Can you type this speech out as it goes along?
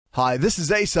Hi, this is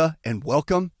Asa, and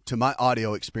welcome to my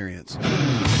audio experience. So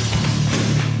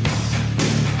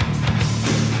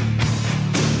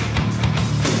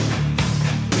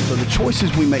the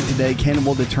choices we make today can and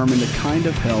will determine the kind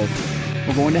of health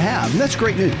we're going to have. And that's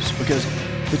great news, because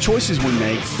the choices we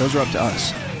make, those are up to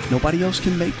us. Nobody else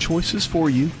can make choices for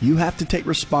you. You have to take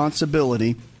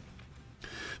responsibility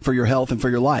for your health and for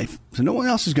your life. So no one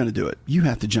else is going to do it. You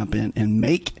have to jump in and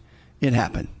make it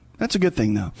happen. That's a good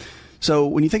thing, though. So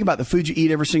when you think about the food you eat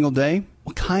every single day,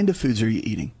 what kind of foods are you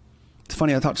eating? It's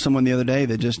funny, I talked to someone the other day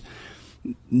that just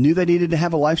knew they needed to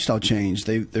have a lifestyle change.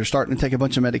 They're starting to take a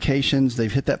bunch of medications.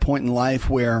 They've hit that point in life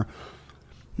where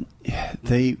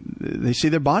they see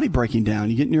their body breaking down.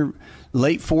 You get in your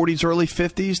late 40s, early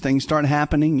 50s, things start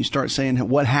happening. You start saying,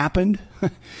 what happened?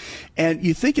 And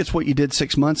you think it's what you did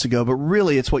 6 months ago, but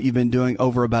really it's what you've been doing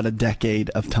over about a decade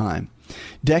of time.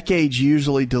 Decades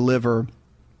usually deliver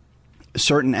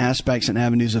certain aspects and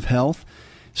avenues of health.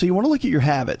 So you want to look at your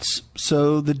habits.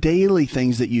 So the daily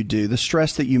things that you do, the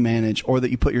stress that you manage or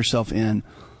that you put yourself in,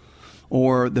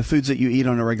 or the foods that you eat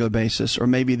on a regular basis, or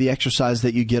maybe the exercise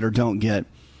that you get or don't get,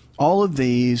 all of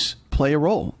these play a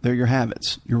role. They're your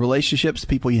habits, your relationships, the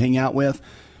people you hang out with,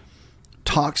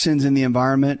 toxins in the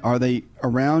environment. Are they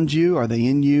around you? Are they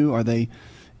in you? Are you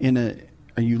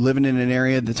living in an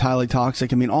area that's highly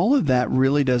toxic? I mean, all of that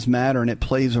really does matter, and it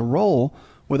plays a role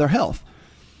with our health.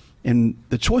 And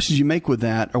the choices you make with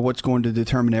that are what's going to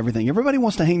determine everything. Everybody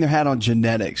wants to hang their hat on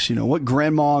genetics, what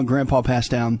grandma and grandpa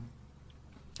passed down.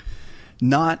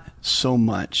 Not so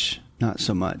much.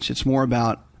 It's more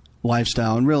about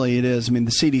lifestyle. And really it is. I mean,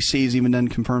 the CDC has even done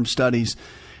confirmed studies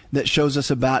that shows us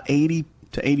about 80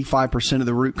 to 85% of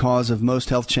the root cause of most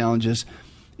health challenges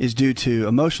is due to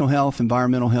emotional health,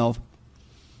 environmental health.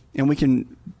 And we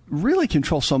can really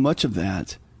control so much of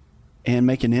that and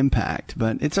make an impact,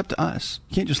 but it's up to us.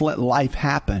 You can't just let life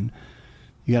happen.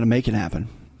 You got to make it happen.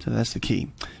 So that's the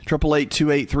key.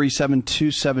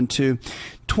 888-283-7272.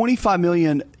 25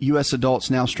 million U.S. adults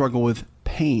now struggle with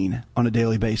pain on a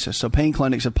daily basis. So pain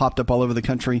clinics have popped up all over the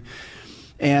country,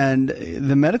 and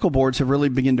the medical boards have really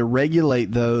begun to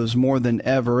regulate those more than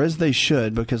ever, as they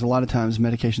should, because a lot of times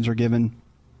medications are given,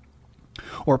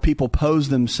 or people pose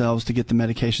themselves to get the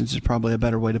medications is probably a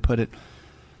better way to put it,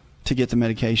 to get the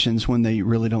medications when they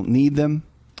really don't need them.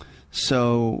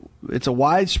 So it's a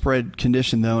widespread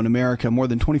condition, though, in America. More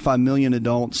than 25 million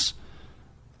adults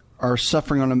are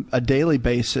suffering on a daily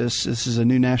basis. This is a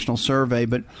new national survey,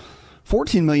 but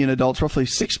 14 million adults, roughly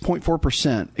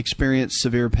 6.4%, experience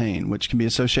severe pain, which can be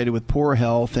associated with poor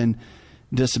health and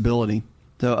disability.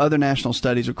 Though other national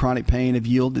studies of chronic pain have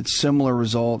yielded similar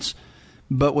results.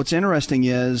 But what's interesting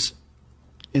is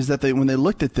that when they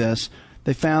looked at this,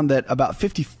 they found that about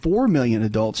 54 million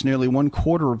adults, nearly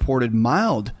 1/4, reported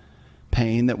mild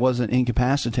pain that wasn't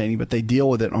incapacitating, but they deal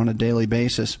with it on a daily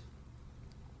basis.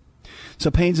 So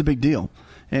pain's a big deal.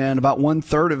 And about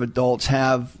 1/3 of adults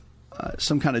have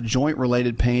some kind of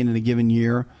joint-related pain in a given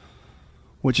year,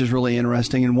 which is really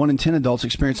interesting. And 1 in 10 adults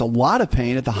experience a lot of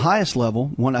pain at the highest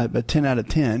level, a 10 out of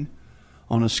 10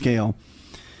 on a scale.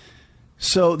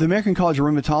 So the American College of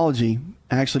Rheumatology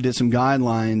actually did some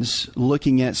guidelines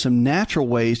looking at some natural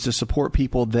ways to support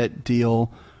people that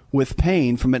deal with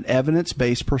pain from an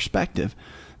evidence-based perspective.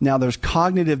 Now, there's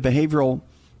cognitive behavioral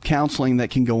counseling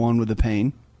that can go on with the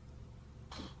pain,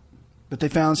 but they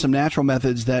found some natural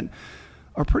methods that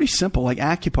are pretty simple, like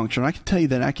acupuncture. And I can tell you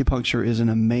that acupuncture is an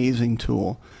amazing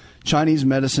tool. Chinese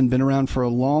medicine been around for a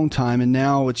long time, and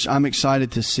now I'm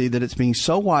excited to see that it's being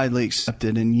so widely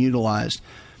accepted and utilized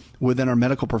within our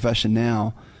medical profession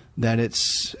now that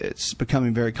it's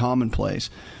becoming very commonplace.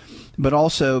 But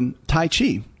also Tai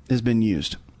Chi has been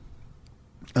used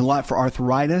a lot for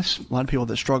arthritis. A lot of people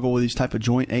that struggle with these type of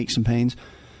joint aches and pains,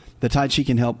 the Tai Chi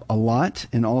can help a lot.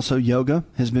 And also yoga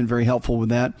has been very helpful with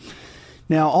that.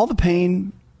 Now, all the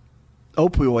pain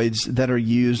opioids that are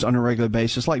used on a regular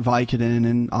basis, like Vicodin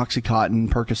and Oxycontin,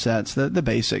 Percocets, the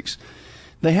basics,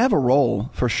 they have a role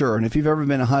for sure. And if you've ever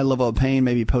been in a high level of pain,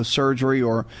 maybe post-surgery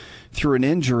or through an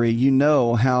injury, you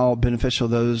know how beneficial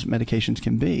those medications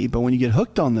can be. But when you get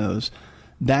hooked on those,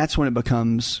 that's when it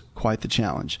becomes quite the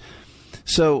challenge.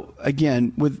 So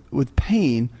again, with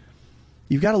pain,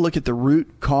 you've got to look at the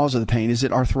root cause of the pain. Is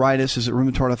it arthritis? Is it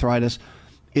rheumatoid arthritis?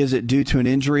 Is it due to an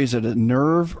injury? Is it a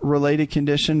nerve-related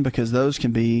condition? Because those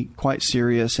can be quite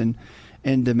serious and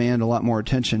demand a lot more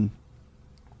attention.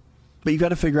 But you've got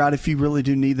to figure out if you really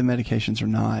do need the medications or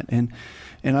not. And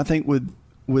I think with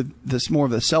this more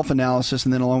of a self-analysis,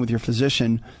 and then along with your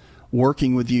physician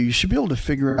working with you, you should be able to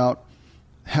figure out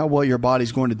how well your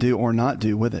body's going to do or not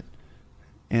do with it.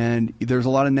 And there's a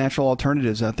lot of natural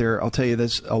alternatives out there. I'll tell you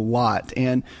this a lot.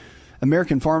 And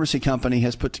American Pharmacy Company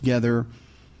has put together,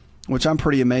 which I'm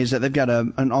pretty amazed at. They've got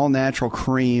an all-natural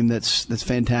cream that's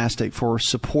fantastic for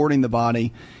supporting the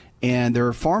body, and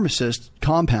their pharmacists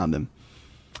compound them.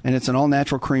 And it's an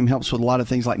all-natural cream, helps with a lot of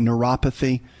things like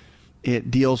neuropathy. It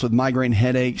deals with migraine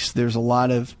headaches. There's a lot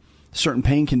of certain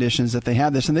pain conditions that they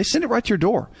have this, and they send it right to your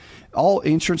door. All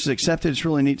insurance is accepted. It's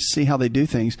really neat to see how they do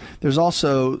things. There's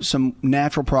also some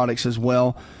natural products as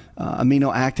well.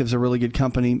 Amino Active's a really good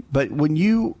company. But when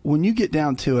you get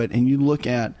down to it and you look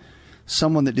at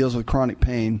someone that deals with chronic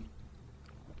pain,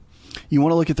 you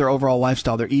want to look at their overall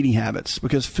lifestyle, their eating habits,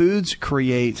 because foods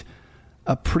create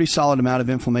a pretty solid amount of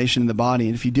inflammation in the body.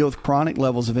 And if you deal with chronic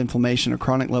levels of inflammation or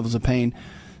chronic levels of pain,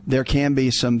 there can be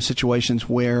some situations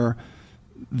where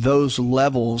those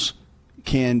levels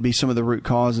can be some of the root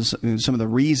causes and some of the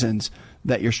reasons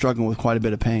that you're struggling with quite a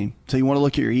bit of pain. So you want to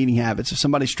look at your eating habits. If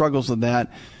somebody struggles with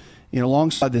that,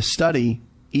 alongside this study,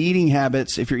 eating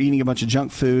habits, if you're eating a bunch of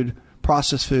junk food,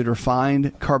 processed food,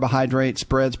 refined carbohydrates,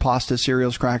 breads, pasta,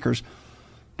 cereals, crackers,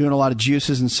 doing a lot of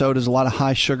juices and sodas, a lot of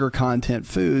high sugar content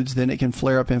foods, then it can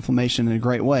flare up inflammation in a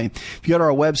great way. If you go to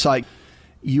our website,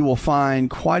 you will find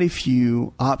quite a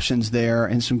few options there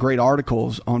and some great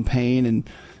articles on pain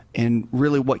and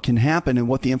really what can happen and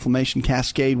what the inflammation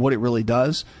cascade, what it really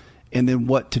does, and then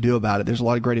what to do about it. There's a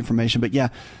lot of great information. But yeah,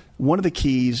 one of the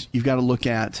keys you've got to look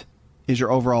at is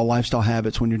your overall lifestyle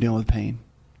habits when you're dealing with pain.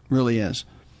 It really is.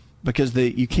 Because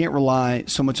you can't rely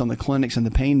so much on the clinics and the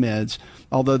pain meds.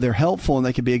 Although they're helpful and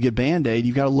they could be a good Band-Aid,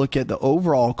 you've got to look at the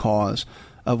overall cause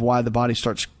of why the body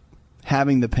starts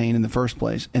having the pain in the first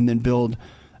place and then build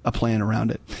a plan around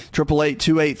it.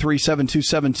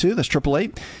 888-283-7272. That's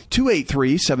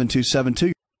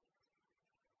 888-283-7272.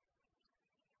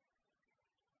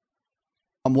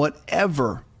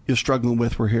 Whatever you're struggling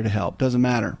with, we're here to help. Doesn't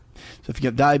matter. So if you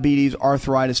have diabetes,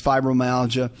 arthritis,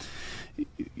 fibromyalgia,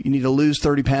 you need to lose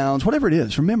 30 pounds, whatever it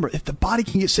is, remember, if the body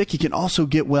can get sick, you can also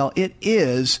get well. It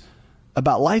is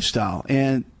about lifestyle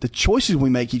and the choices we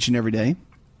make each and every day.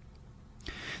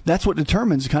 That's what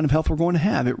determines the kind of health we're going to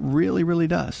have. It really, really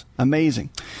does. Amazing.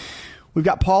 We've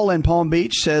got Paula in Palm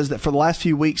Beach, says that for the last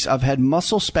few weeks, I've had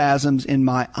muscle spasms in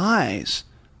my eyes.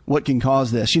 What can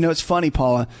cause this? It's funny,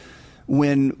 Paula,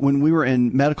 when we were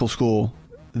in medical school,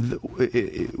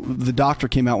 the doctor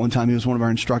came out one time. He was one of our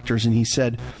instructors, and he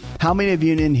said, how many of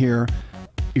you in here,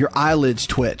 your eyelids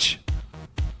twitch?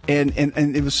 And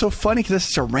it was so funny because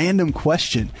it's a random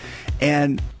question.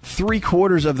 And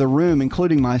 3/4 of the room,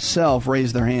 including myself,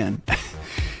 raised their hand.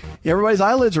 Everybody's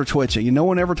eyelids are twitching, and no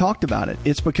one ever talked about it.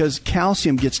 It's because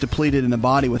calcium gets depleted in the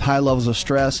body with high levels of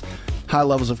stress, high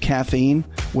levels of caffeine,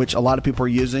 which a lot of people are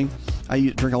using. I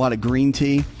drink a lot of green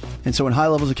tea. And so in high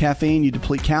levels of caffeine, you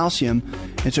deplete calcium.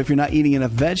 And so if you're not eating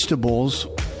enough vegetables,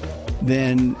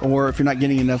 or if you're not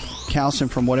getting enough calcium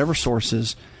from whatever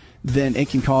sources, then it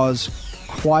can cause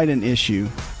quite an issue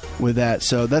with that.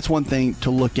 So that's one thing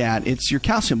to look at. It's your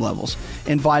calcium levels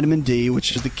and vitamin D,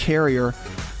 which is the carrier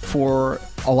for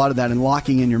a lot of that and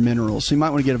locking in your minerals. So you might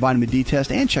want to get a vitamin D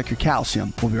test and check your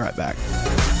calcium. We'll be right back.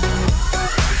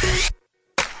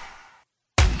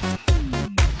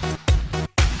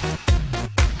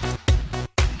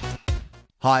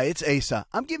 Hi, it's Asa.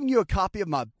 I'm giving you a copy of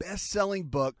my best-selling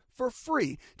book for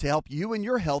free to help you in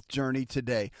your health journey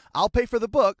today. I'll pay for the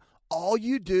book. All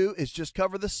you do is just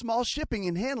cover the small shipping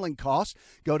and handling costs.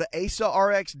 Go to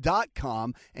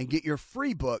asarx.com and get your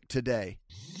free book today.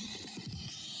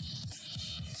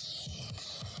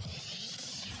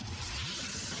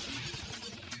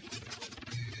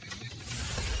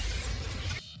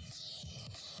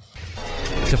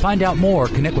 To find out more,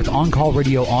 connect with On Call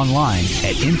Radio online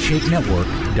at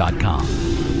InShapeNetwork.com.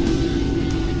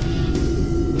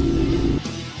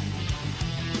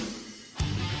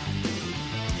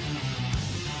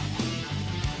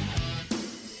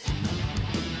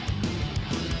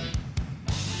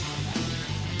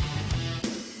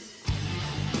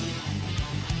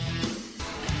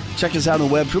 Check us out on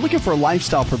the web. If you're looking for a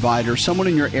lifestyle provider, someone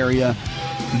in your area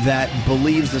that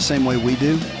believes the same way we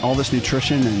do, all this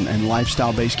nutrition and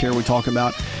lifestyle-based care we talk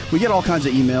about, we get all kinds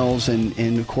of emails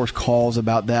and of course, calls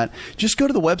about that. Just go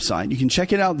to the website. You can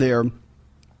check it out there.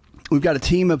 We've got a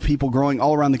team of people growing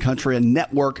all around the country, a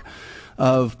network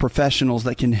of professionals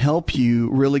that can help you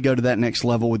really go to that next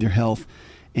level with your health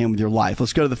and with your life.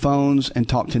 Let's go to the phones and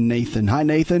talk to Nathan. Hi,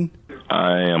 Nathan.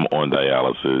 I am on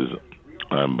dialysis.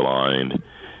 I'm blind,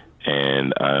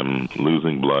 and I'm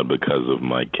losing blood because of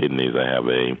my kidneys. I have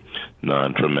a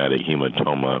non-traumatic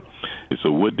hematoma.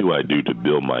 So what do I do to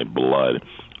build my blood?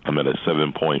 I'm at a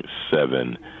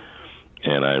 7.7,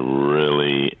 and I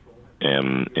really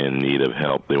am in need of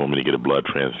help. They want me to get a blood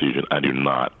transfusion. I do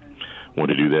not want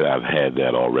to do that. I've had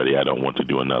that already. I don't want to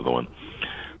do another one.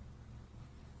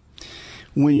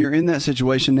 When you're in that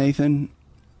situation, Nathan,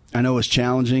 I know it's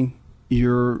challenging. If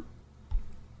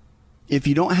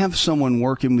you don't have someone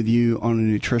working with you on a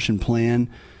nutrition plan,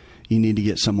 you need to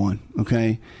get someone,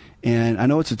 okay? And I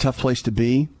know it's a tough place to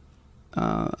be.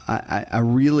 I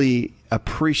really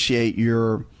appreciate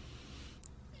your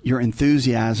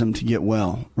enthusiasm to get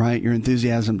well, right? Your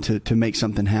enthusiasm to make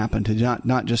something happen, to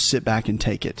not just sit back and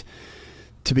take it,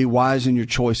 to be wise in your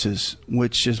choices,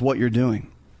 which is what you're doing.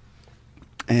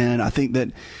 And I think that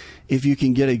if you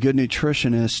can get a good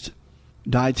nutritionist,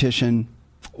 dietitian,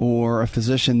 or a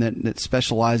physician that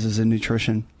specializes in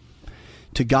nutrition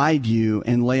to guide you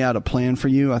and lay out a plan for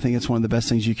you, I think it's one of the best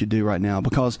things you could do right now,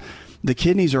 because the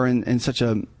kidneys are in such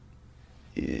a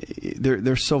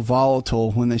they're so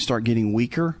volatile when they start getting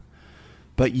weaker,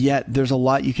 but yet there's a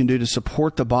lot you can do to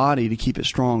support the body to keep it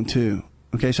strong too.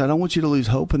 Okay, so I don't want you to lose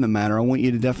hope in the matter. I want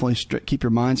you to definitely keep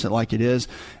your mindset like it is.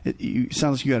 It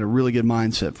sounds like you got a really good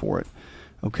mindset for it.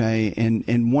 Okay,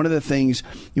 and one of the things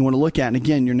you want to look at, and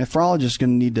again, your nephrologist is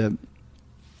going to need to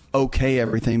okay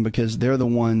everything because they're the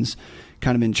ones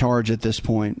kind of in charge at this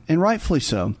point, and rightfully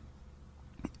so.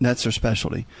 That's their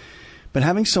specialty. But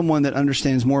having someone that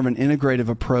understands more of an integrative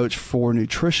approach for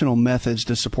nutritional methods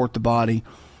to support the body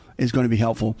is going to be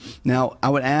helpful. Now, I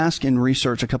would ask and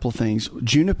research a couple of things.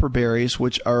 Juniper berries,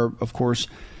 which are, of course,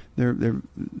 they're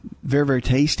very, very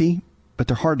tasty, but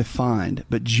they're hard to find.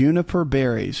 But juniper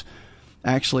berries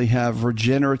actually have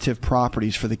regenerative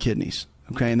properties for the kidneys.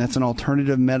 Okay, and that's an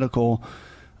alternative medical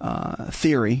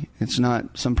theory. It's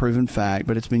not some proven fact,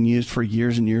 but it's been used for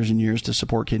years and years and years to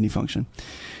support kidney function.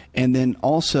 And then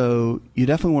also, you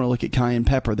definitely want to look at cayenne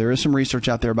pepper. There is some research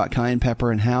out there about cayenne pepper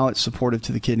and how it's supportive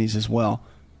to the kidneys as well.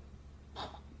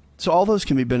 So all those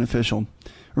can be beneficial.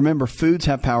 Remember, foods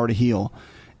have power to heal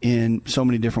in so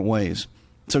many different ways.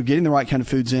 So getting the right kind of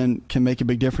foods in can make a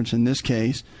big difference in this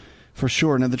case, for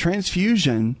sure. Now, the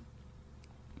transfusion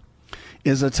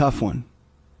is a tough one,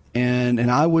 and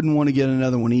I wouldn't want to get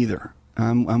another one either.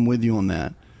 I'm with you on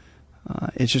that.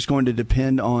 It's just going to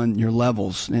depend on your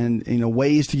levels, and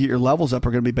ways to get your levels up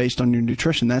are going to be based on your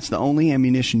nutrition. That's the only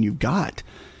ammunition you've got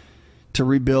to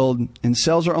rebuild. And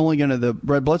the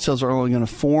red blood cells are only going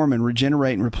to form and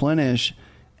regenerate and replenish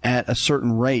at a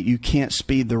certain rate. You can't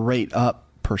speed the rate up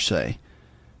per se,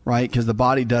 right? Because the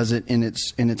body does it in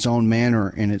its own manner,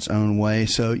 in its own way.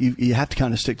 So you have to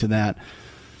kind of stick to that.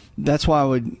 That's why I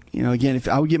would, again, if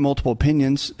I would get multiple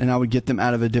opinions and I would get them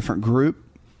out of a different group.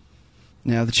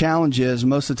 Now, the challenge is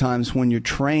most of the times when you're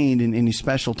trained in any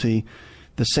specialty,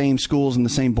 the same schools and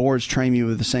the same boards train you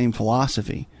with the same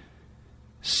philosophy.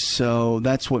 So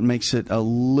that's what makes it a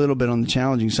little bit on the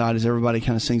challenging side, is everybody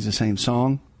kind of sings the same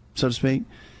song, so to speak.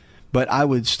 But I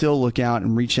would still look out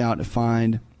and reach out to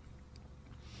find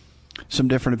some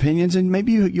different opinions, and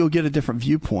maybe you'll get a different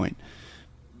viewpoint.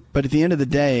 But at the end of the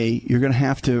day, you're going to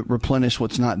have to replenish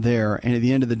what's not there. And at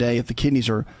the end of the day, if the kidneys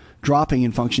are dropping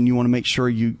in function, you want to make sure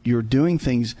you're doing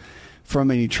things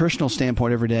from a nutritional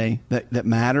standpoint every day that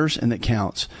matters and that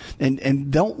counts.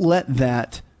 And don't let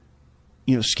that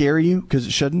scare you, because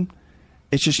it shouldn't.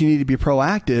 It's just you need to be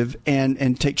proactive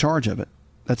and take charge of it.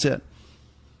 That's it.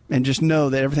 And just know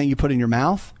that everything you put in your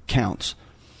mouth counts.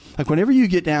 Like whenever you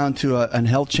get down to a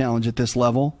health challenge at this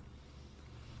level,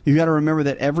 you got to remember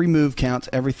that every move counts,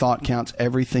 every thought counts,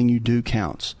 everything you do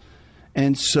counts.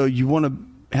 And so you want to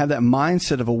have that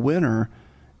mindset of a winner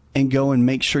and go and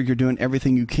make sure you're doing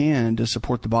everything you can to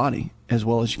support the body as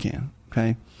well as you can.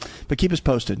 Okay? But keep us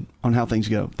posted on how things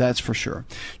go. That's for sure.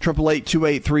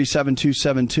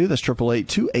 888-283-7272. That's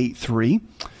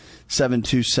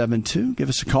 888-283-7272. Give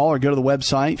us a call or go to the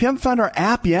website. If you haven't found our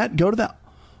app yet, go to the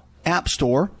App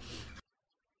Store.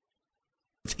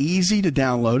 It's easy to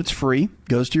download. It's free.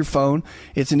 Goes to your phone.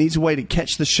 It's an easy way to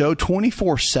catch the show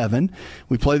 24/7.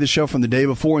 We play the show from the day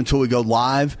before until we go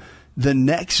live the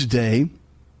next day.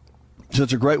 So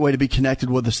it's a great way to be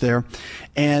connected with us there.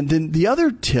 And then the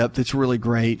other tip that's really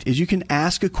great is you can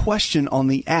ask a question on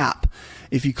the app.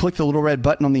 If you click the little red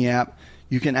button on the app,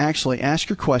 you can actually ask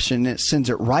your question, and it sends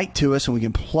it right to us, and we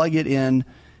can plug it in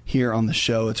here on the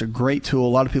show. It's a great tool. A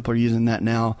lot of people are using that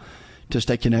now to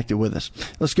stay connected with us.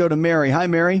 Let's go to Mary. Hi,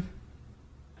 Mary.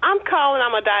 I'm calling.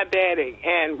 I'm a diabetic,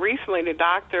 and recently the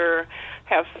doctor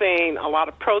has seen a lot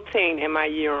of protein in my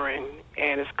urine,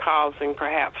 and it's causing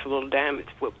perhaps a little damage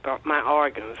with my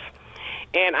organs.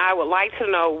 And I would like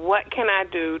to know, what can I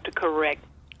do to correct?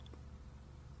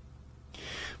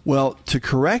 Well, to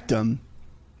correct them,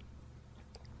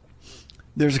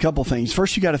 there's a couple things.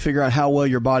 First, you got to figure out how well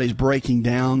your body's breaking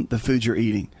down the foods you're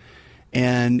eating.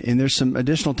 And there's some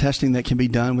additional testing that can be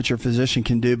done, which your physician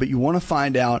can do. But you want to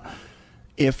find out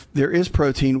if there is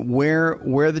protein,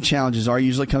 where the challenges are.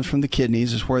 Usually it comes from the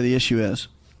kidneys is where the issue is.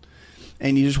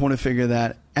 And you just want to figure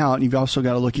that out. And you've also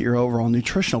got to look at your overall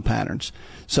nutritional patterns.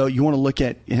 So you want to look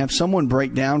at and have someone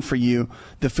break down for you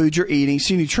the food you're eating.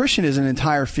 See, nutrition is an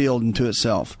entire field into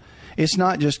itself. It's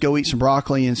not just go eat some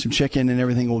broccoli and some chicken and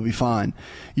everything will be fine.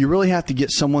 You really have to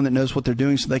get someone that knows what they're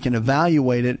doing so they can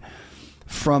evaluate it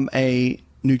from a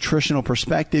nutritional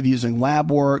perspective, using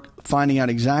lab work, finding out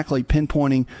exactly,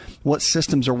 pinpointing what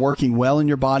systems are working well in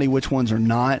your body, which ones are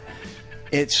not.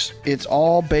 It's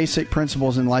all basic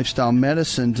principles in lifestyle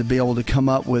medicine to be able to come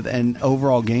up with an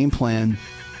overall game plan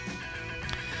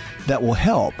that will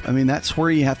help. I mean, that's where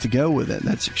you have to go with it.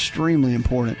 That's extremely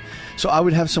important. So I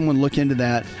would have someone look into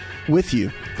that with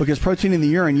you, because protein in the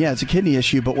urine, yeah, it's a kidney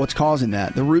issue, but what's causing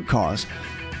that? The root cause.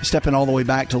 Stepping all the way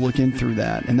back to look in through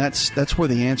that. And that's where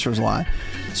the answers lie.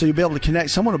 So you'll be able to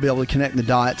connect, someone will be able to connect the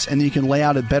dots, and then you can lay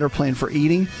out a better plan for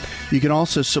eating. You can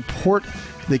also support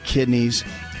the kidneys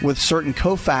with certain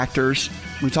cofactors.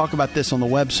 We talk about this on the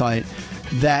website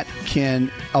that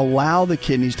can allow the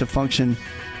kidneys to function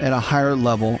at a higher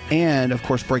level and, of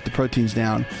course, break the proteins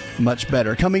down much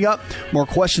better. Coming up, more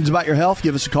questions about your health.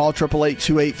 Give us a call,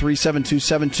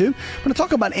 888-283-7272. We're going to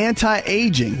talk about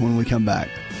anti-aging when we come back.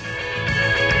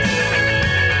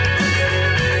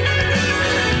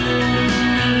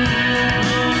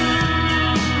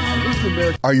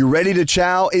 Are you ready to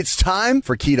chow? It's time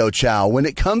for Keto Chow. When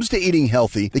it comes to eating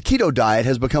healthy, the keto diet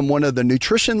has become one of the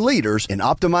nutrition leaders in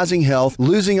optimizing health,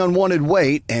 losing unwanted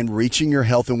weight, and reaching your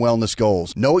health and wellness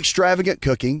goals. No extravagant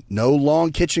cooking, no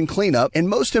long kitchen cleanup, and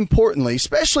most importantly,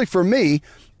 especially for me,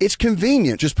 it's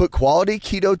convenient. Just put quality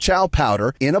Keto Chow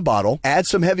powder in a bottle, add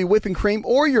some heavy whipping cream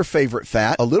or your favorite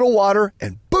fat, a little water,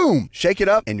 and boom, shake it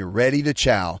up and you're ready to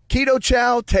chow. Keto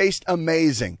Chow tastes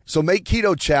amazing. So make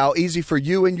Keto Chow easy for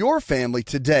you and your family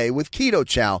today with Keto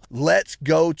Chow. Let's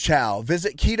go chow.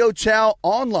 Visit Keto Chow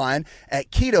online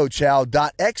at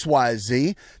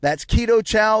ketochow.xyz. That's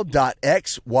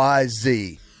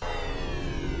ketochow.xyz.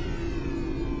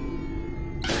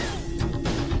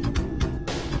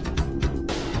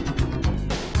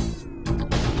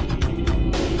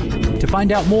 To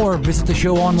find out more, visit the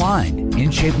show online,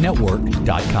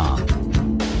 InShapeNetwork.com.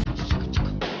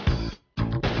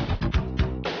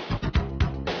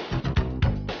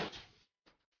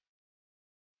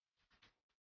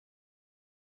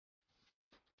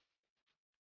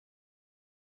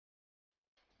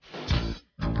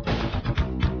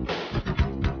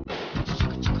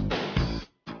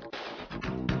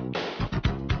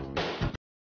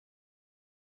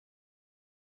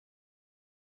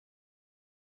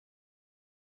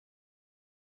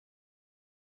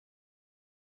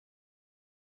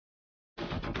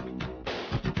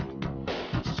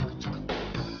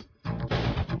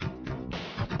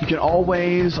 You can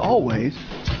always go to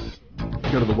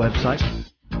the website.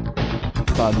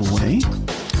 By the way,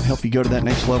 help you go to that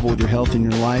next level with your health and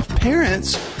your life.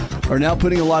 Parents are now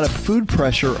putting a lot of food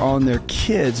pressure on their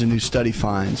kids, a new study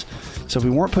finds. So if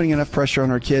we weren't putting enough pressure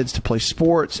on our kids to play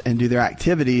sports and do their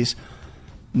activities,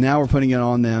 now we're putting it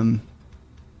on them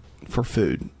for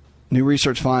food. New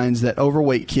research finds that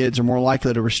overweight kids are more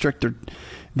likely to restrict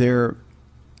their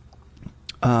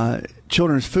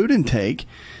children's food intake.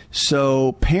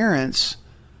 So parents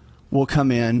will come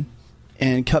in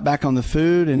and cut back on the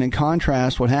food. And in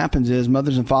contrast, what happens is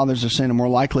mothers and fathers are saying are more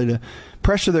likely to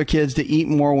pressure their kids to eat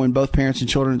more when both parents and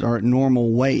children are at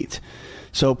normal weight.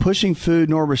 So pushing food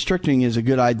nor restricting is a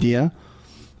good idea.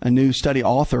 A new study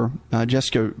author,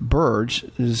 Jessica Burge,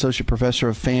 is Associate Professor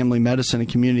of Family Medicine and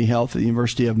Community Health at the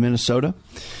University of Minnesota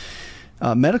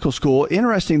Medical School.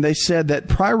 Interesting, they said that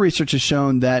prior research has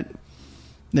shown that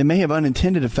they may have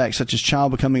unintended effects such as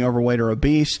child becoming overweight or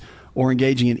obese or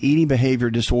engaging in eating behavior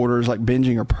disorders like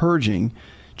binging or purging.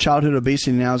 Childhood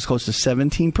obesity now is close to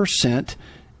 17%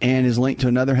 and is linked to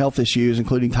another health issues,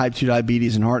 including type 2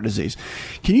 diabetes and heart disease.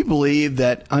 Can you believe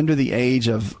that under the age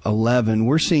of 11,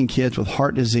 we're seeing kids with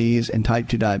heart disease and type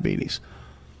 2 diabetes?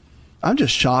 I'm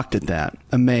just shocked at that,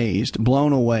 amazed,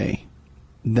 blown away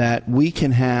that we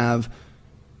can have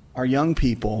our young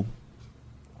people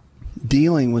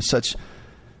dealing with such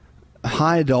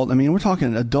high adult, I mean, we're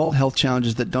talking adult health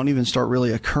challenges that don't even start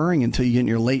really occurring until you get in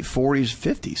your late 40s,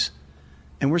 50s.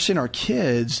 And we're seeing our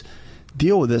kids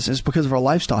deal with this. It's because of our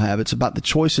lifestyle habits, about the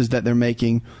choices that they're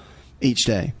making each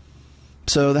day.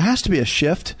 So there has to be a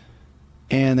shift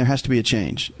and there has to be a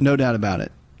change, no doubt about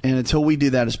it. And until we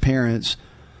do that as parents,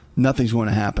 nothing's going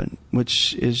to happen,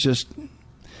 which is just,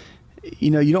 you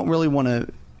know, you don't really want to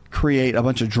create a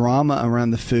bunch of drama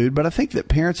around the food. But I think that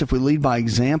parents, if we lead by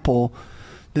example,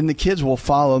 then the kids will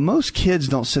follow. Most kids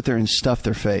don't sit there and stuff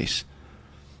their face.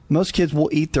 Most kids will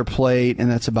eat their plate, and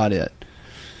that's about it.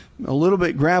 Grab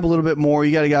a little bit more.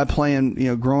 You got a guy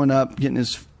playing, growing up, getting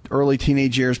his early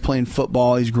teenage years, playing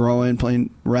football. He's growing, playing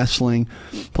wrestling,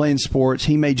 playing sports.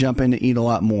 He may jump in to eat a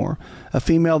lot more. A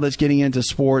female that's getting into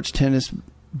sports, tennis,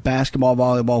 basketball,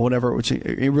 volleyball, whatever, which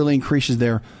it really increases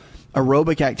their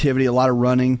aerobic activity, a lot of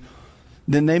running,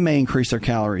 then they may increase their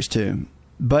calories too.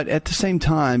 But at the same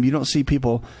time, you don't see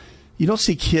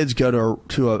kids go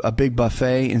to a big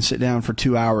buffet and sit down for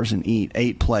 2 hours and eat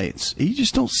 8 plates. You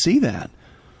just don't see that.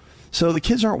 So the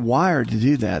kids aren't wired to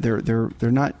do that.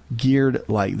 They're not geared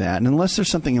like that. And unless there's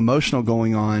something emotional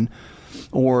going on,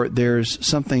 or there's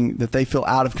something that they feel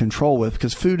out of control with,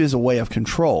 because food is a way of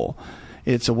control.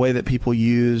 It's a way that people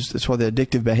use. That's why the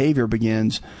addictive behavior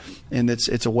begins, and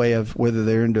it's a way of whether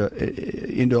they're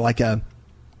into like a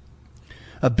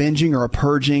binging or a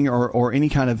purging or any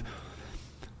kind of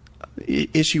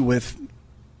issue with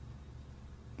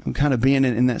kind of being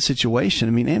in that situation.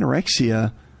 I mean,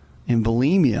 anorexia and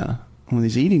bulimia, one of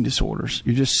these eating disorders,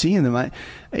 you're just seeing them.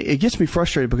 It gets me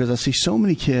frustrated because I see so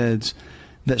many kids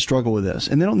that struggle with this,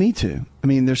 and they don't need to. I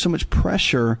mean, there's so much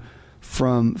pressure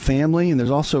from family, and there's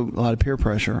also a lot of peer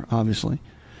pressure, obviously,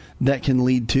 that can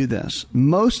lead to this.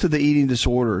 Most of the eating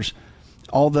disorders,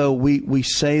 although we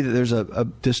say that there's a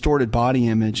distorted body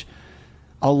image,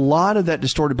 a lot of that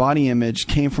distorted body image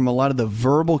came from a lot of the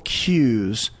verbal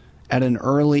cues at an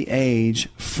early age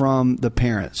from the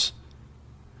parents.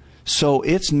 So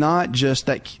it's not just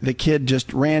that the kid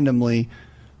just randomly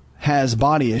has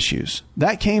body issues.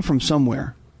 That came from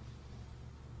somewhere,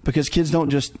 because kids don't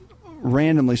just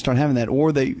randomly start having that,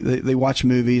 or they watch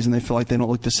movies and they feel like they don't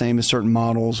look the same as certain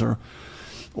models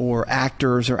or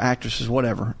actors or actresses,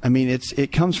 whatever. I mean,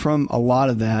 it comes from a lot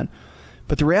of that.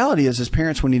 But the reality is, as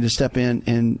parents, we need to step in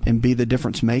and be the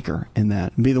difference maker in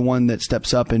that, and be the one that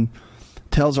steps up and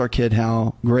tells our kid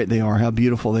how great they are, how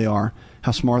beautiful they are,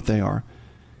 how smart they are,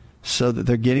 so that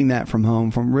they're getting that from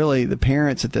home, from really the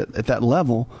parents at that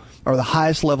level, are the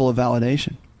highest level of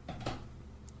validation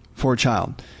for a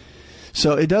child.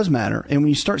 So it does matter. And when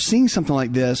you start seeing something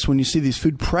like this, when you see these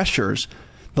food pressures,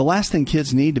 the last thing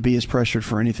kids need to be is pressured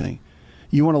for anything.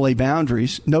 You want to lay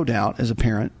boundaries, no doubt, as a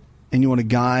parent, and you want to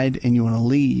guide and you want to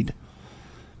lead.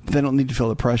 But they don't need to feel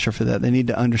the pressure for that. They need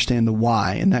to understand the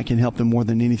why, and that can help them more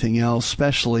than anything else,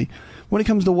 especially when it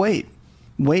comes to weight.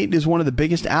 Weight is one of the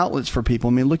biggest outlets for people.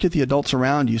 I mean, look at the adults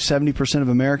around you. 70% of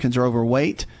Americans are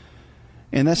overweight,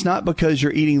 and that's not because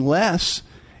you're eating less.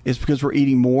 It's because we're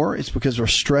eating more. It's because we're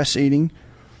stress eating.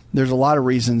 There's a lot of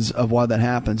reasons of why that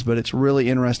happens, but it's really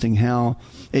interesting how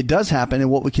it does happen and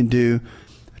what we can do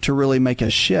to really make a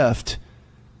shift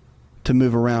to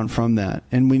move around from that.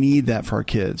 And we need that for our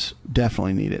kids.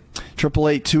 Definitely need it.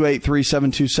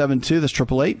 888-283-7272. That's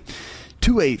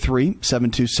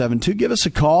 888-283-7272. Give us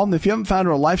a call. And if you haven't found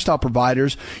our lifestyle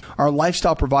providers are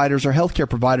healthcare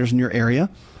providers in your area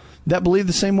that believe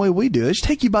the same way we do. They just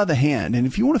take you by the hand. And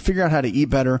if you want to figure out how to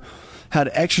eat better, how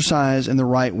to exercise in the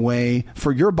right way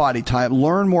for your body type,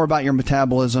 learn more about your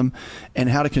metabolism and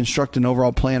how to construct an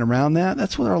overall plan around that,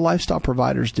 that's what our lifestyle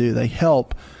providers do. They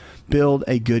help build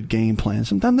a good game plan.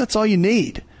 Sometimes that's all you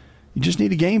need. You just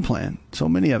need a game plan. So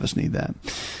many of us need that.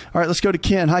 All right, let's go to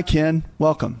Ken. Hi, Ken.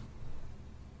 Welcome.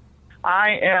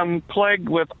 I am plagued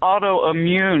with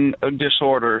autoimmune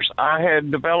disorders. I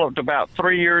had developed about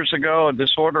 3 years ago a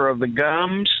disorder of the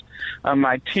gums,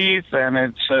 my teeth, and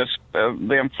it's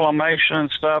the inflammation and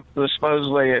stuff that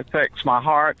supposedly affects my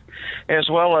heart, as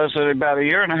well as about a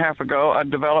year and a half ago, I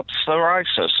developed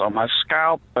psoriasis on my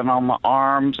scalp and on my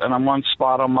arms and on one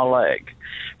spot on my leg.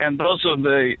 And those are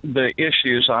the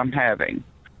issues I'm having.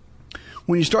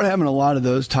 When you start having a lot of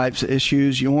those types of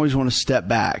issues, you always want to step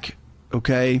back.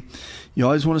 Okay, you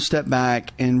always want to step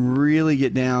back and really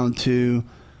get down to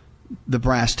the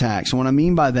brass tacks. And what I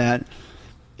mean by that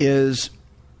is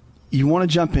you want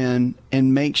to jump in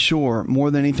and make sure,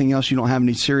 more than anything else, you don't have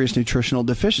any serious nutritional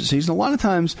deficiencies. And a lot of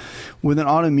times with an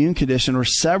autoimmune condition, or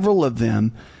several of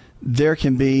them, there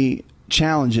can be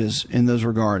challenges in those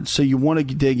regards. So you want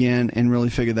to dig in and really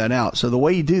figure that out. So the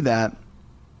way you do that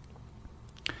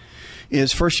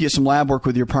is first you get some lab work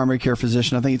with your primary care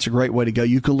physician. I think it's a great way to go.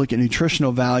 You can look at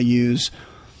nutritional values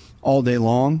all day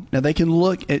long. Now, they can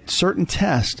look at certain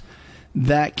tests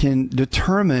that can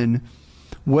determine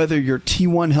whether your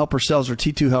T1 helper cells or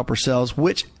T2 helper cells,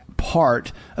 which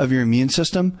part of your immune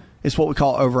system is what we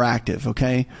call overactive,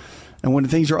 okay? And when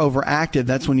things are overactive,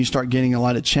 that's when you start getting a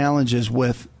lot of challenges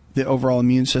with the overall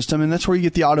immune system, and that's where you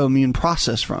get the autoimmune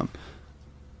process from.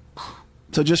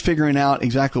 So just figuring out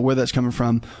exactly where that's coming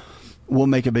from will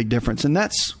make a big difference. And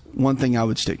that's one thing I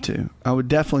would stick to. I would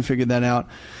definitely figure that out,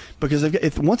 because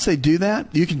if once they do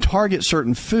that, you can target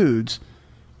certain foods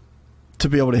to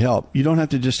be able to help. You don't have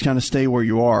to just kind of stay where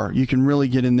you are. You can really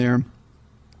get in there,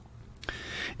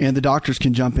 and the doctors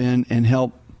can jump in and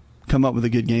help come up with a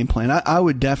good game plan. I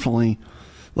would definitely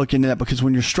look into that, because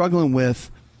when you're struggling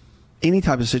with any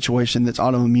type of situation that's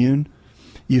autoimmune,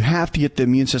 you have to get the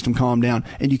immune system calmed down,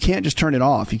 and you can't just turn it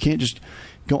off. You can't just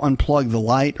go unplug the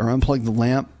light or unplug the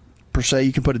lamp per se.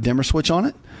 You can put a dimmer switch on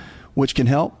it, which can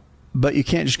help, but you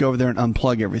can't just go over there and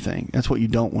unplug everything. That's what you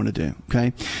don't want to do.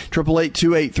 Okay.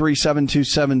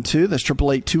 888-283-7272. That's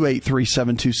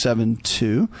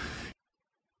 888-283-7272.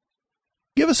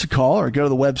 Give us a call or go to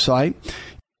the website.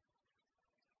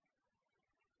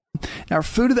 Now, our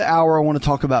food of the hour, I want to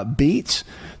talk about beets.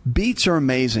 Beets are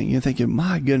amazing. You're thinking,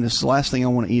 my goodness, the last thing I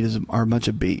want to eat are a bunch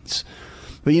of beets.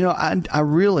 But, I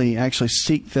really actually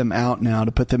seek them out now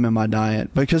to put them in my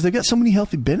diet, because they've got so many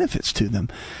healthy benefits to them.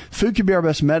 Food can be our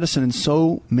best medicine in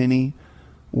so many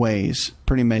ways.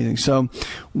 Pretty amazing. So,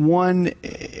 one,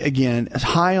 again,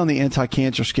 high on the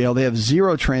anti-cancer scale. They have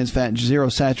 0 trans fat and 0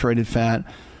 saturated fat.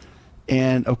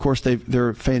 And, of course,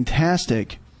 they're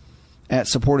fantastic at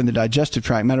supporting the digestive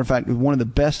tract. Matter of fact, one of the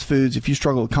best foods, if you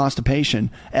struggle with constipation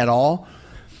at all,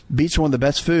 beets are one of the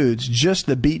best foods. Just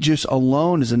the beet juice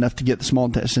alone is enough to get the small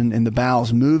intestine and the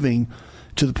bowels moving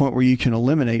to the point where you can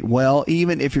eliminate well,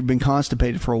 even if you've been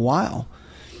constipated for a while.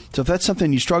 So if that's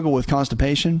something you struggle with,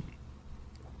 constipation,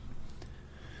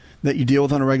 that you deal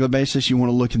with on a regular basis, you want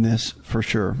to look in this for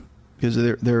sure, because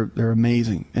they're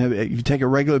amazing. If you take a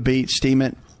regular beet, steam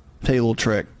it. I'll tell you a little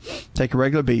trick. Take a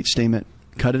regular beet, steam it,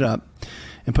 cut it up,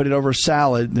 and put it over a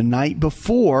salad the night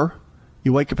before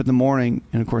you wake up in the morning,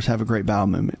 and, of course, have a great bowel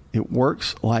movement. It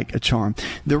works like a charm.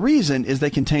 The reason is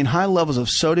they contain high levels of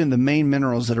sodium, the main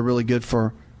minerals that are really good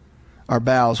for our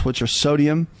bowels, which are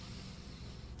sodium,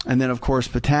 and then, of course,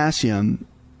 potassium,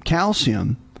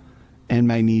 calcium, and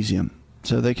magnesium.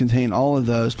 So they contain all of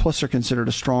those, plus they're considered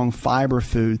a strong fiber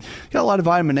food. Got a lot of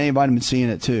vitamin A and vitamin C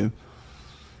in it, too.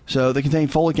 So they contain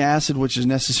folic acid, which is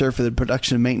necessary for the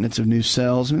production and maintenance of new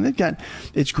cells. I mean,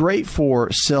 it's great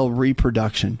for cell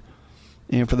reproduction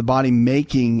and for the body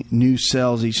making new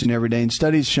cells each and every day. And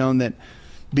studies shown that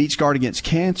beets guard against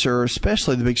cancer,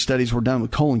 especially the big studies were done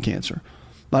with colon cancer.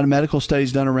 A lot of medical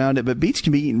studies done around it, but beets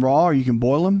can be eaten raw, or you can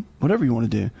boil them, whatever you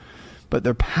want to do. But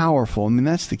they're powerful. I mean,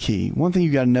 that's the key. One thing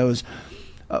you got to know is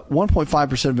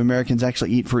 1.5% of Americans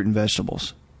actually eat fruit and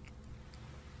vegetables.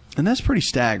 And that's pretty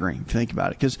staggering if you think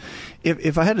about it. Because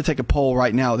if I had to take a poll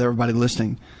right now with everybody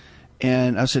listening,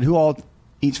 and I said, who all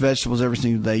eats vegetables every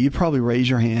single day, you'd probably raise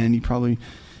your hand. You'd probably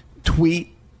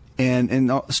tweet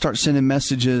and start sending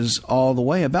messages all the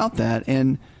way about that.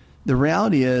 And the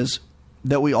reality is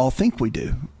that we all think we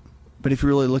do. But if you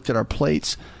really looked at our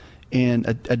plates in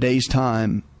a day's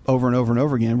time over and over and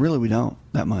over again, really we don't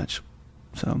that much.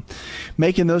 So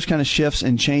making those kind of shifts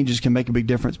and changes can make a big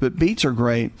difference. But beets are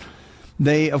great.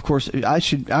 They, of course,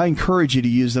 I encourage you to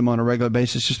use them on a regular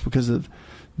basis just because of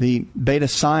the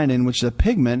beta-cyanin, which is a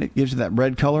pigment. It gives you that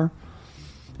red color.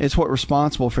 It's what's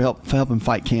responsible for helping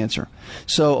fight cancer.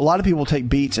 So a lot of people take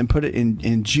beets and put it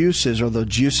in juices, or they'll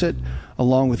juice it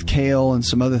along with kale and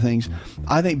some other things.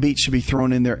 I think beets should be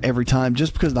thrown in there every time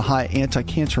just because of the high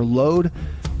anti-cancer load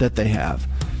that they have.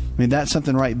 I mean, that's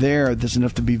something right there that's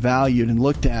enough to be valued and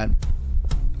looked at.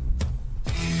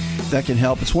 That can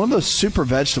help. It's one of those super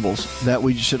vegetables that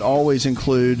we should always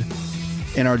include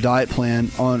in our diet plan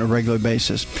on a regular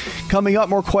basis. Coming up,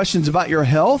 more questions about your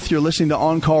health. You're listening to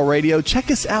On Call Radio.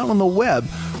 Check us out on the web.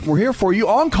 We're here for you,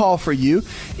 on call for you,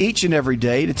 each and every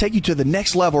day to take you to the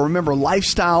next level. Remember,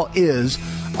 lifestyle is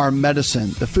our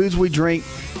medicine. The foods we drink,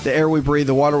 the air we breathe,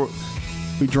 the water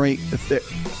we drink, the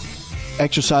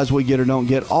exercise we get or don't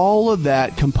get, all of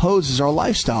that composes our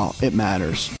lifestyle. It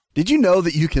matters. Did you know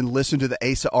that you can listen to the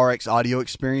ASA RX audio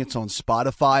experience on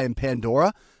Spotify and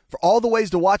Pandora? For all the ways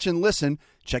to watch and listen,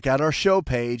 check out our show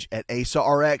page at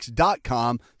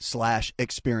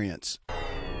asarx.com/experience.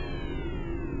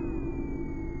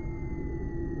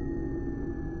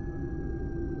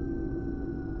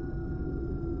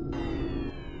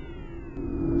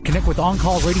 Connect with On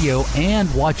Call Radio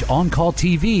and watch On Call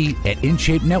TV at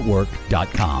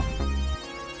InShapeNetwork.com.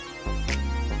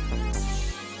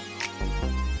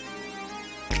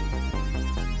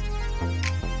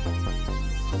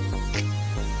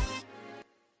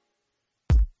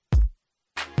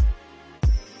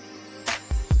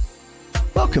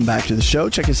 Welcome back to the show.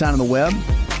 Check us out on the web.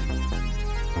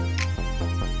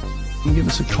 You can give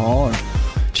us a call or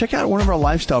check check out one of our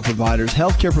lifestyle providers,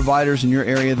 healthcare providers in your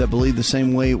area that believe the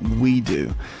same way we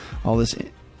do. All this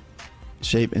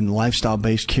shape and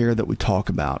lifestyle-based care that we talk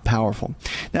about. Powerful.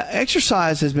 Now,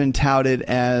 exercise has been touted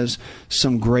as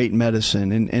some great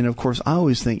medicine. And of course, I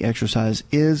always think exercise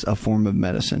is a form of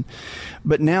medicine.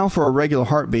 But now for our regular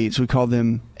heartbeats, we call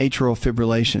them atrial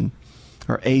fibrillation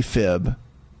or AFib.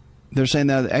 They're saying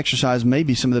that exercise may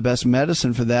be some of the best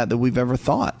medicine for that we've ever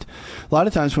thought. A lot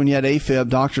of times when you had AFib,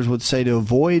 doctors would say to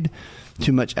avoid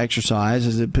too much exercise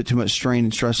as it put too much strain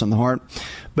and stress on the heart.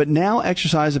 But now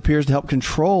exercise appears to help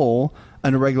control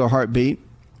an irregular heartbeat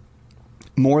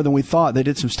more than we thought. They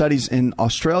did some studies in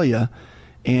Australia,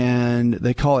 and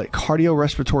they call it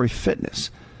cardiorespiratory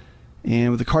fitness. And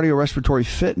with the cardiorespiratory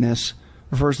fitness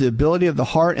refers to the ability of the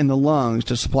heart and the lungs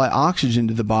to supply oxygen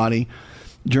to the body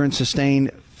during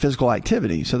sustained physical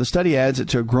activity. So the study adds it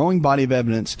to a growing body of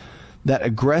evidence that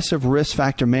aggressive risk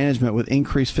factor management with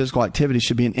increased physical activity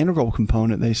should be an integral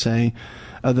component, they say,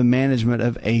 of the management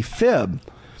of AFib.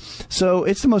 So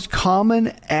it's the most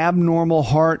common abnormal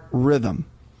heart rhythm.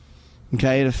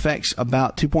 Okay, it affects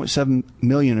about 2.7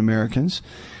 million Americans.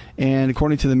 And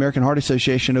according to the American Heart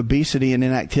Association, obesity and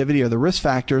inactivity are the risk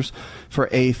factors for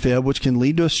AFib, which can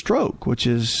lead to a stroke, which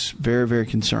is very, very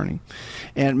concerning.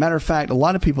 And matter of fact, a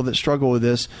lot of people that struggle with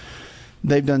this,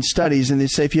 they've done studies, and they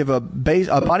say if you have a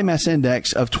body mass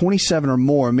index of 27 or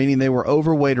more, meaning they were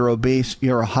overweight or obese,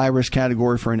 you're a high-risk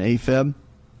category for an AFib,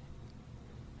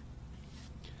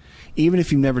 even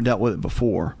if you've never dealt with it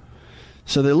before.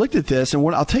 So they looked at this,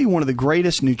 and I'll tell you, one of the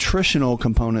greatest nutritional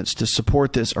components to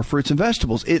support this are fruits and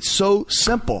vegetables. It's so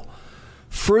simple.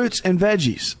 Fruits and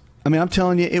veggies. I mean, I'm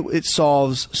telling you, it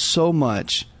solves so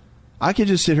much. I could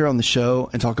just sit here on the show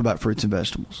and talk about fruits and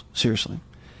vegetables, seriously,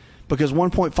 because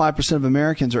 1.5% of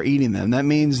Americans are eating them. That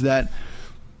means that,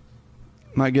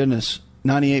 my goodness,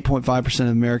 98.5% of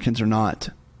Americans are not.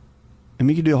 And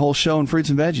we could do a whole show on fruits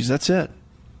and veggies. That's it.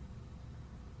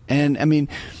 And, I mean,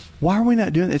 why are we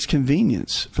not doing it? It's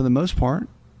convenience for the most part.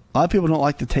 A lot of people don't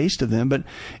like the taste of them, but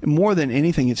more than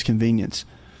anything, it's convenience.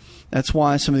 That's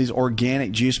why some of these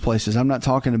organic juice places, I'm not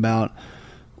talking about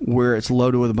where it's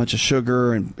loaded with a bunch of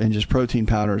sugar and just protein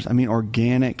powders. I mean,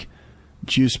 organic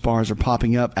juice bars are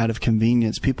popping up out of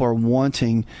convenience. People are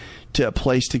wanting a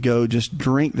place to go just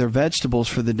drink their vegetables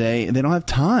for the day, and they don't have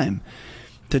time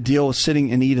to deal with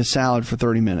sitting and eat a salad for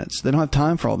 30 minutes. They don't have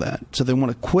time for all that. So they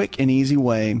want a quick and easy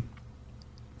way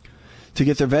to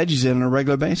get their veggies in on a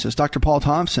regular basis. Dr. Paul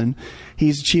Thompson,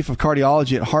 he's the chief of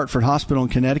cardiology at Hartford Hospital in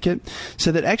Connecticut,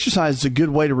 said that exercise is a good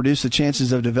way to reduce the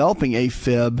chances of developing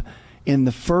AFib in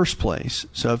the first place.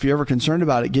 So if you're ever concerned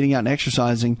about it, getting out and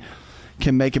exercising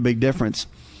can make a big difference.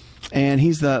 And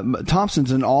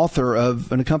Thompson's an author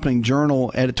of an accompanying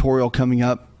journal editorial coming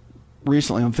up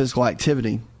recently on physical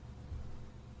activity.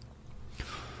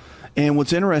 And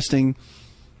what's interesting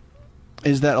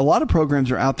is that a lot of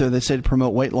programs are out there that say to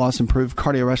promote weight loss, improve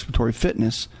cardiorespiratory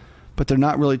fitness, but they're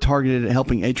not really targeted at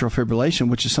helping atrial fibrillation,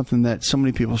 which is something that so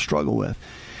many people struggle with.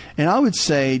 And I would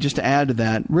say, just to add to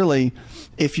that, really,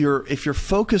 if you're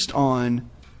focused on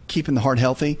keeping the heart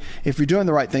healthy, if you're doing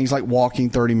the right things like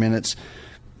walking 30 minutes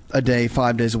a day,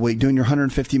 5 days a week, doing your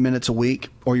 150 minutes a week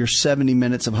or your 70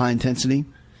 minutes of high intensity,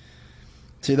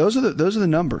 see, those are the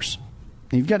numbers.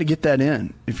 You've got to get that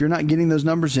in. If you're not getting those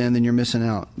numbers in, then you're missing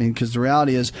out. I mean, because the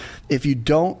reality is, if you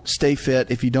don't stay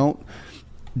fit, if you don't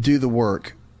do the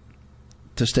work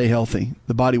to stay healthy,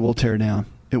 the body will tear down.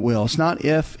 It will. It's not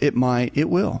if, it might, it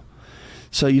will.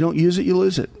 So you don't use it, you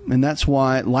lose it. And that's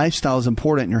why lifestyle is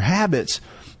important. And your habits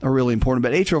are really important.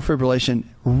 But atrial fibrillation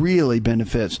really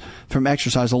benefits from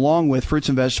exercise, along with fruits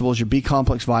and vegetables, your B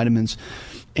complex vitamins.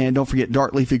 And don't forget,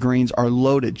 dark leafy greens are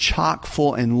loaded, chock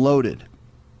full and loaded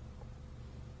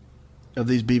of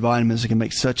these B vitamins that can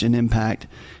make such an impact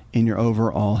in your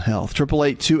overall health.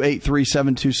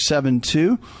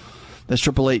 888-283-7272. That's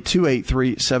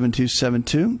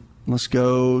 888-283-7272. Let's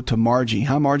go to Margie.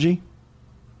 Hi, Margie.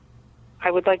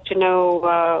 I would like to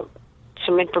know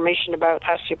some information about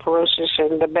osteoporosis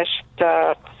and the best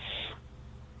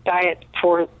diet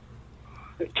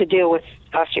to deal with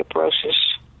osteoporosis,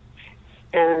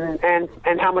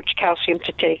 and how much calcium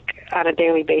to take on a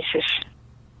daily basis.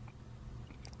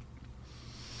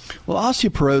 Well,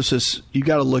 osteoporosis, you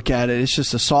got to look at it. It's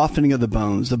just a softening of the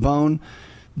bones. The bone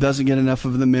doesn't get enough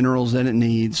of the minerals that it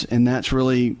needs, and that's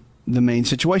really the main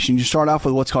situation. You start off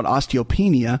with what's called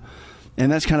osteopenia,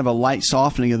 and that's kind of a light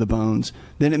softening of the bones.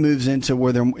 Then it moves into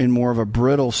where they're in more of a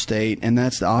brittle state, and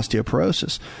that's the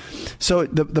osteoporosis. So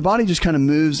the body just kind of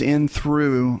moves in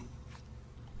through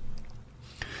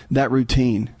that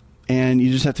routine. and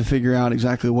you just have to figure out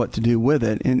exactly what to do with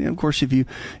it. And of course, if you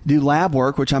do lab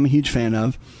work, which I'm a huge fan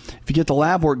of, if you get the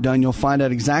lab work done, you'll find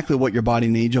out exactly what your body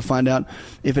needs. You'll find out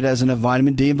if it has enough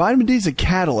vitamin D. And vitamin D is a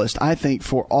catalyst, I think,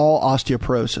 for all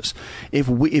osteoporosis.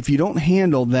 If you don't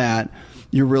handle that,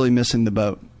 you're really missing the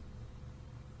boat.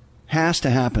 Has to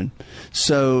happen.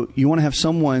 So you want to have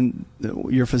someone,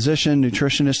 your physician,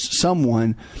 nutritionist,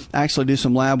 someone actually do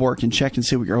some lab work and check and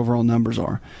see what your overall numbers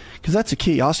are. Because that's a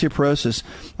key. Osteoporosis,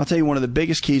 I'll tell you, one of the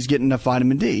biggest keys is getting enough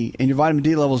vitamin D. And your vitamin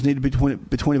D levels need to be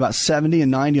between about 70 and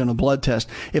 90 on a blood test.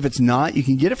 If it's not, you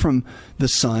can get it from the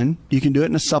sun. You can do it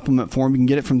in a supplement form. You can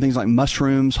get it from things like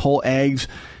mushrooms. Whole eggs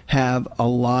have a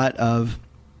lot of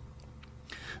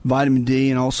vitamin D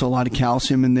and also a lot of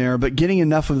calcium in there. But getting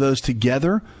enough of those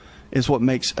together is what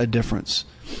makes a difference.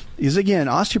 Because again,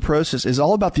 osteoporosis is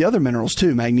all about the other minerals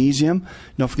too. Magnesium,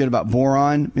 don't forget about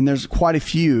boron. And there's quite a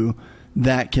few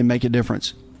that can make a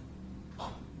difference.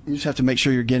 You just have to make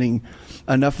sure you're getting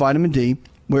enough vitamin D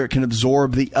where it can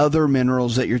absorb the other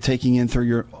minerals that you're taking in through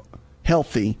your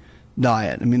healthy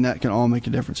diet. I mean, that can all make a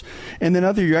difference. And then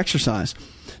your exercise.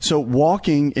 So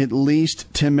walking at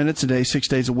least 10 minutes a day, 6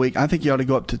 days a week. I think you ought to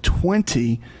go up to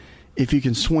 20 if you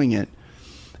can swing it.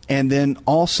 And then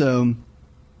also,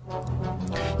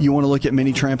 you want to look at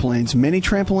mini trampolines. Mini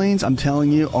trampolines, I'm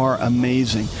telling you, are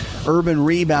amazing.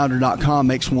 UrbanRebounder.com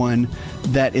makes one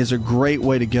that is a great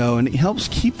way to go. And it helps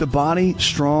keep the body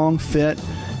strong, fit,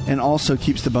 and also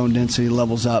keeps the bone density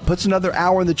levels up. Puts another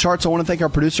hour in the charts. I want to thank our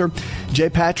producer, Jay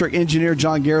Patrick, engineer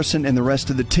John Garrison, and the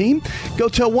rest of the team. Go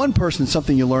tell one person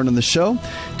something you learned on the show.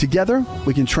 Together,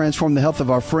 we can transform the health of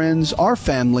our friends, our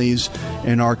families,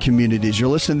 and our communities.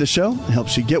 You're listening to the show. It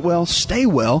helps you get well, stay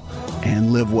well,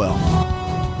 and live well.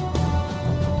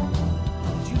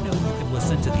 Did you know you can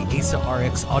listen to the ASA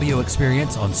RX audio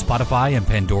experience on Spotify and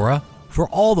Pandora? For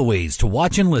all the ways to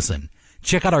watch and listen,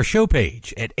 check out our show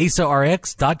page at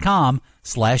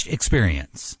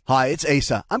asarx.com/experience. Hi, it's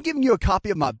Asa. I'm giving you a copy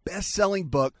of my best-selling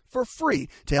book for free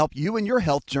to help you in your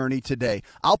health journey today.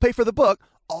 I'll pay for the book.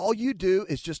 All you do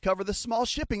is just cover the small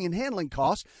shipping and handling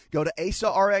costs. Go to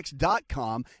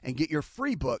asarx.com and get your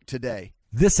free book today.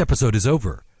 This episode is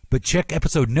over, but check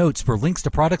episode notes for links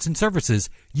to products and services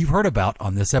you've heard about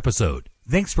on this episode.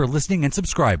 Thanks for listening and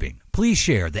subscribing. Please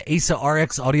share the ASA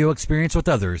RX audio experience with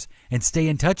others and stay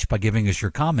in touch by giving us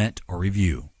your comment or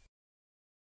review.